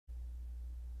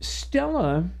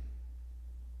Stella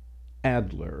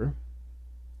Adler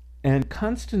and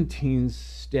Konstantin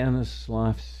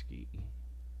Stanislavski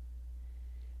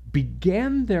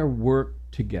began their work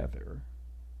together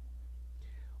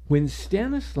when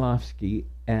Stanislavski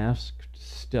asked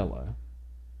Stella,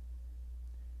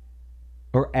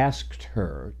 or asked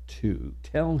her to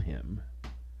tell him,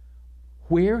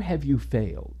 where have you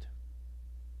failed?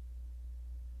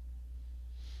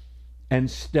 And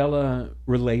Stella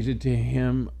related to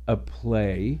him a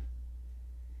play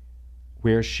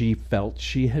where she felt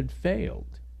she had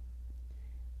failed.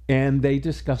 And they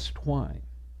discussed why.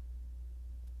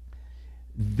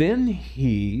 Then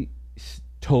he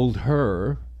told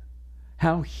her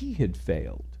how he had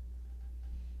failed.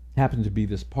 Happened to be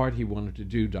this part he wanted to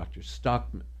do, Dr.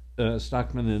 Stockman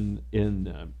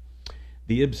in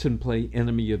the Ibsen play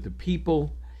Enemy of the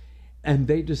People, and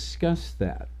they discussed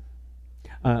that.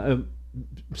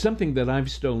 Something that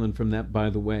I've stolen from that, by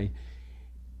the way,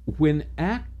 when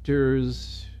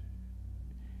actors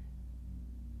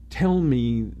tell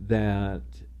me that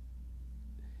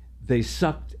they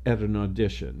sucked at an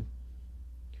audition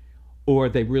or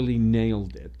they really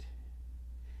nailed it,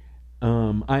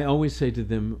 I always say to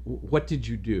them, what did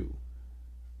you do?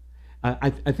 I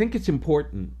think it's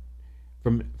important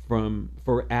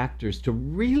for actors to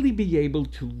really be able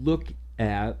to look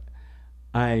at,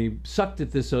 I sucked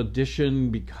at this audition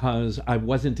because I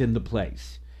wasn't in the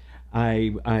place.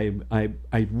 I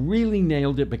really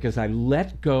nailed it because I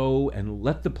let go and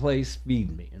let the place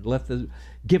feed me and let the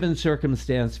given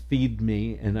circumstance feed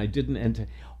me, and I didn't enter.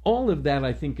 All of that,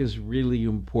 I think, is really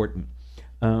important.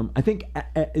 I think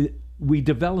we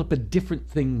develop a different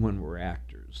thing when we're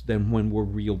actors than when we're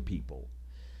real people.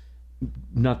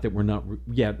 Not that we're not,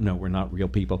 no, we're not real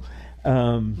people.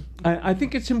 I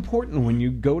think it's important when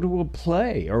you go to a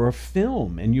play or a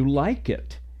film and you like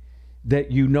it,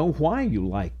 that you know why you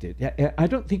liked it. I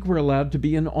don't think we're allowed to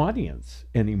be an audience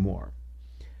anymore.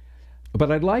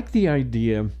 But I like the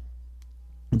idea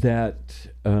that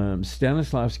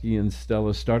Stanislavski and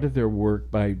Stella started their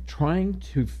work by trying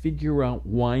to figure out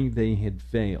why they had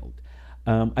failed.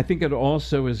 I think it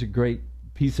also is a great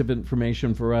piece of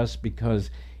information for us because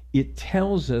it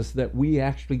tells us that we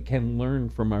actually can learn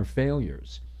from our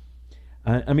failures.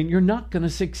 I mean, you're not going to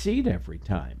succeed every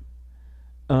time,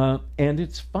 and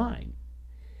it's fine.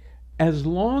 As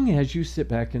long as you sit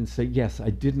back and say, yes,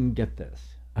 I didn't get this.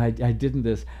 I didn't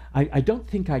this. I don't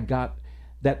think I got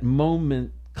that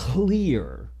moment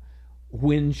clear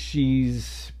when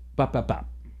she's bop, bop, bop.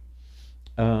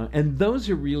 And those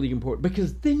are really important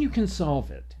because then you can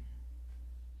solve it.